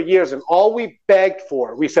left for years, and all we begged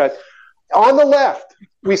for, we said, on the left,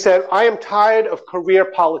 we said, I am tired of career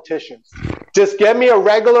politicians. Just get me a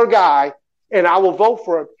regular guy, and I will vote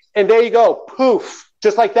for him. And there you go. Poof.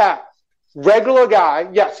 Just like that. Regular guy.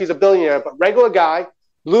 Yes, he's a billionaire, but regular guy,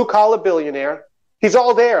 blue-collar billionaire. He's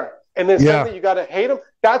all there. And then suddenly you got to hate him.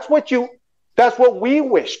 That's what we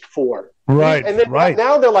wished for. Right. And then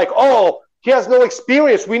now they're like, oh, he has no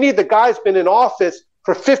experience. We need the guy who's been in office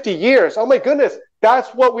for 50 years. Oh, my goodness. That's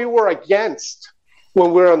what we were against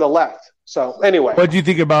when we were on the left. So anyway. What do you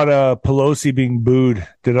think about Pelosi being booed?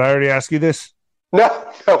 Did I already ask you this? No.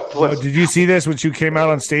 Did you see this when she came out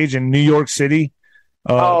on stage in New York City?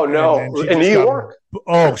 Oh, no. In New York?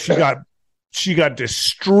 She got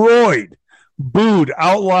destroyed, booed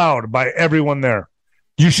out loud by everyone there.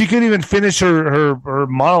 She couldn't even finish her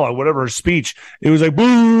monologue, whatever, her speech. It was like,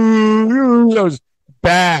 boo. It was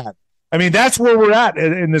bad. I mean, that's where we're at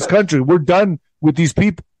in this country. We're done with these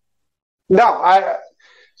people. No,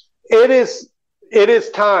 it is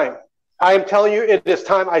time. I am telling you, it is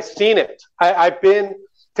time. I've seen it. I've been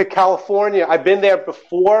to California. I've been there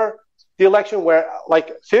before the election where,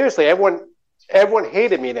 seriously, everyone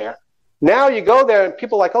hated me there. Now you go there and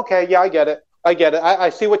people are like, okay, yeah, I get it.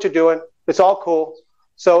 I see what you're doing. It's all cool.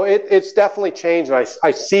 So it's definitely changed.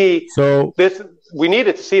 I see this. We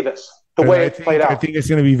needed to see this, the way it's played out. I think it's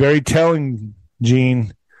going to be very telling,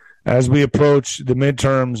 Gene, as we approach the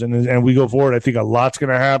midterms and we go forward. I think a lot's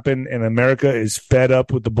going to happen, and America is fed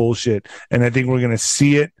up with the bullshit. And I think we're going to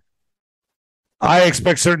see it. I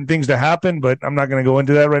expect certain things to happen, but I'm not going to go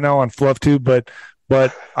into that right now on Fluff Tube. But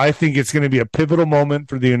I think it's going to be a pivotal moment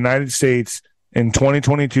for the United States in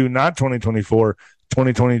 2022, not 2024,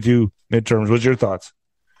 2022 midterms. What's your thoughts?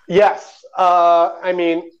 Yes. I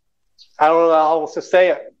mean, I don't know how else to say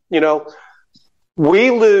it.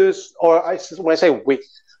 We lose, when I say we,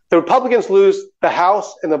 the Republicans lose the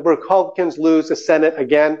House and the Republicans lose the Senate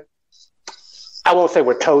again. I won't say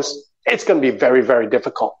we're toast. It's going to be very, very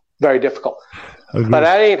difficult. Very difficult. Agreed. But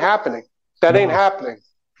that ain't happening. Ain't happening.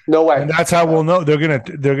 No way. And that's how we'll know. They're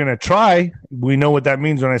gonna try. We know what that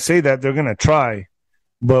means when I say that. They're gonna try.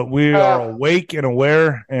 But we are awake and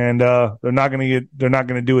aware, and they're not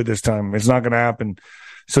gonna do it this time. It's not gonna happen.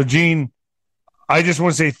 So, Gene, I just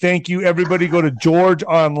want to say thank you. Everybody go to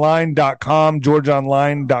georgeonline.com,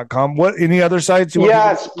 georgeonline.com. What, any other sites?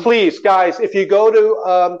 Yes, please, guys. If you go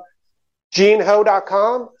to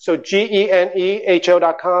geneho.com, so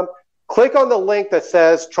GENEHO.com, click on the link that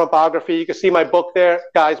says Trumpography. You can see my book there.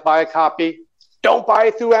 Guys, buy a copy. Don't buy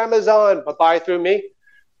it through Amazon, but buy it through me.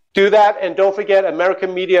 Do that, and don't forget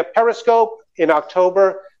American Media Periscope in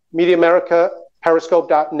October, MediaAmerica,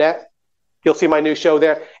 You'll see my new show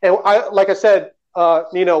there. And like I said, I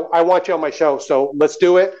want you on my show, so let's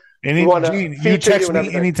do it. Gene, you text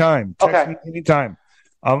me anytime. Text me anytime.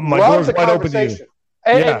 My door's wide open to you.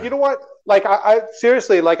 And you know what? I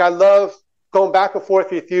seriously, I love going back and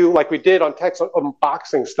forth with you like we did on text on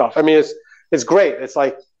boxing stuff. I mean, it's great. It's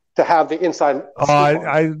like to have the inside.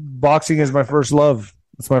 Boxing is my first love.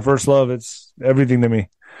 It's my first love. It's everything to me.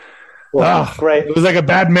 Wow, great. It was like a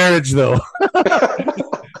bad marriage, though.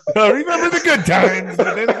 I remember the good times,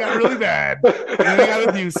 but then it got really bad. And then it got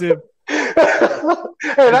abusive.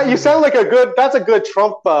 Hey, you sound like that's a good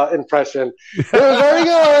Trump impression. It was very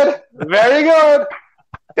good. Very good.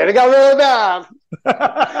 Then it got really bad.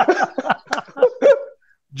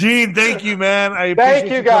 Gene, thank you, man. I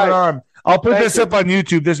appreciate you guys. On. I'll put this up on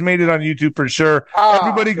YouTube. This made it on YouTube for sure.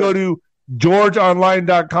 Everybody go to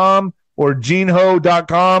georgeonline.com or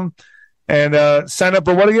geneho.com and sign up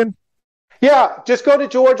for what again? Yeah, just go to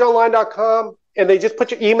georgeonline.com and they just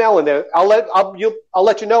put your email in there. I'll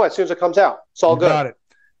let you know as soon as it comes out. It's all good. Got it.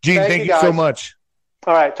 Gene, thank you so much.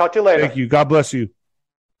 All right, talk to you later. Thank you. God bless you.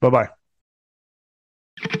 Bye-bye.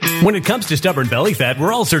 When it comes to stubborn belly fat,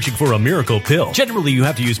 we're all searching for a miracle pill. Generally, you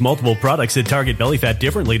have to use multiple products that target belly fat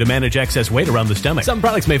differently to manage excess weight around the stomach. Some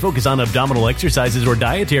products may focus on abdominal exercises or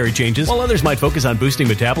dietary changes, while others might focus on boosting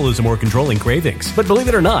metabolism or controlling cravings. But believe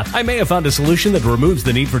it or not, I may have found a solution that removes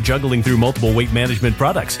the need for juggling through multiple weight management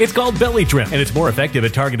products. It's called Belly Trim, and it's more effective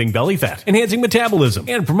at targeting belly fat, enhancing metabolism,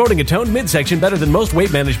 and promoting a toned midsection better than most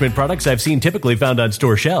weight management products I've seen typically found on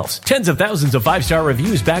store shelves. Tens of thousands of 5-star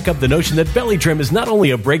reviews back up the notion that Belly Trim is not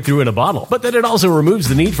only a breakthrough in a bottle, but that it also removes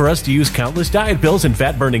the need for us to use countless diet pills and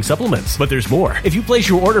fat-burning supplements. But there's more. If you place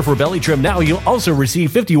your order for Belly Trim now, you'll also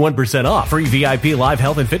receive 51% off, free VIP live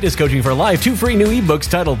health and fitness coaching for life, 2 free new ebooks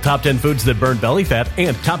titled Top 10 Foods That Burn Belly Fat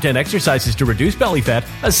and Top 10 Exercises to Reduce Belly Fat,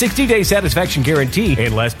 a 60-day satisfaction guarantee,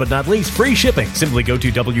 and last but not least, free shipping. Simply go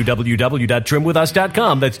to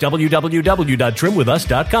www.trimwithus.com. That's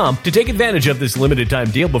www.trimwithus.com to take advantage of this limited time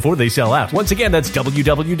deal before they sell out. Once again, that's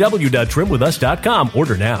www.trimwithus.com.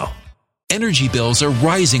 Order now. Energy bills are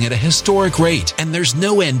rising at a historic rate, and there's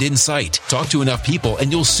no end in sight. Talk to enough people, and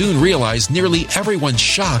you'll soon realize nearly everyone's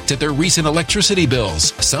shocked at their recent electricity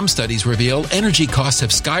bills. Some studies reveal energy costs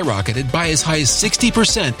have skyrocketed by as high as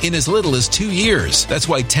 60% in as little as 2 years. That's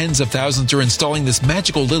why tens of thousands are installing this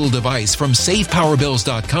magical little device from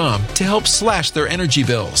SavePowerBills.com to help slash their energy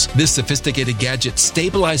bills. This sophisticated gadget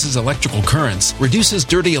stabilizes electrical currents, reduces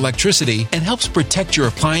dirty electricity, and helps protect your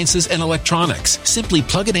appliances and electronics. Simply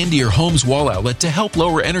plug it into your home's wall outlet to help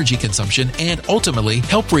lower energy consumption and ultimately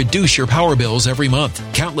help reduce your power bills every month.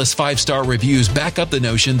 Countless 5-star reviews back up the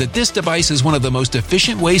notion that this device is one of the most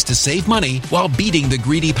efficient ways to save money while beating the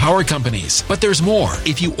greedy power companies. But there's more.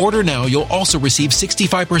 If you order now, you'll also receive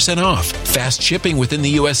 65% off, fast shipping within the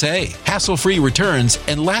USA, hassle-free returns,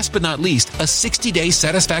 and last but not least, a 60-day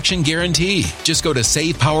satisfaction guarantee. Just go to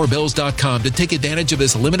SavePowerBills.com to take advantage of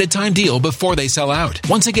this limited time deal before they sell out.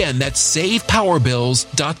 Once again, that's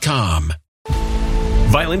SavePowerBills.com.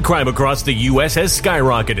 Violent crime across the U.S. has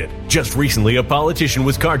skyrocketed. Just recently, a politician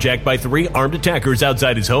was carjacked by 3 armed attackers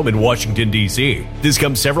outside his home in Washington, D.C. This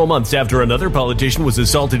comes several months after another politician was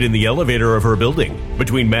assaulted in the elevator of her building.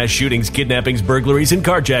 Between mass shootings, kidnappings, burglaries, and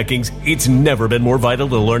carjackings, it's never been more vital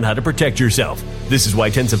to learn how to protect yourself. This is why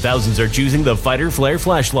tens of thousands are choosing the Fighter Flare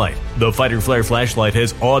flashlight. The Fighter Flare flashlight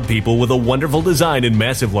has awed people with a wonderful design and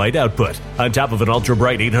massive light output. On top of an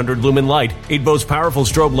ultra-bright 800-lumen light, it boasts powerful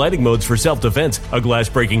strobe lighting modes for self-defense, a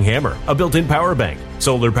glass-breaking hammer, a built-in power bank,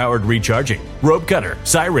 solar-powered recharging, rope cutter,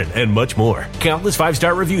 siren, and much more. Countless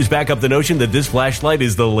 5-star reviews back up the notion that this flashlight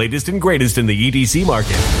is the latest and greatest in the EDC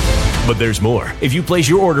market. But there's more. If you place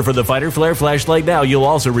your order for the Fighter Flare flashlight now, you'll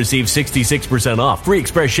also receive 66% off, free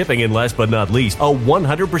express shipping, and last but not least, a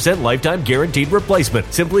 100% lifetime guaranteed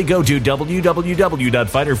replacement. Simply go to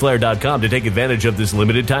www.fighterflare.com to take advantage of this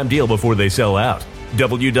limited time deal before they sell out.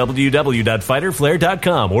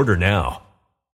 www.fighterflare.com. Order now.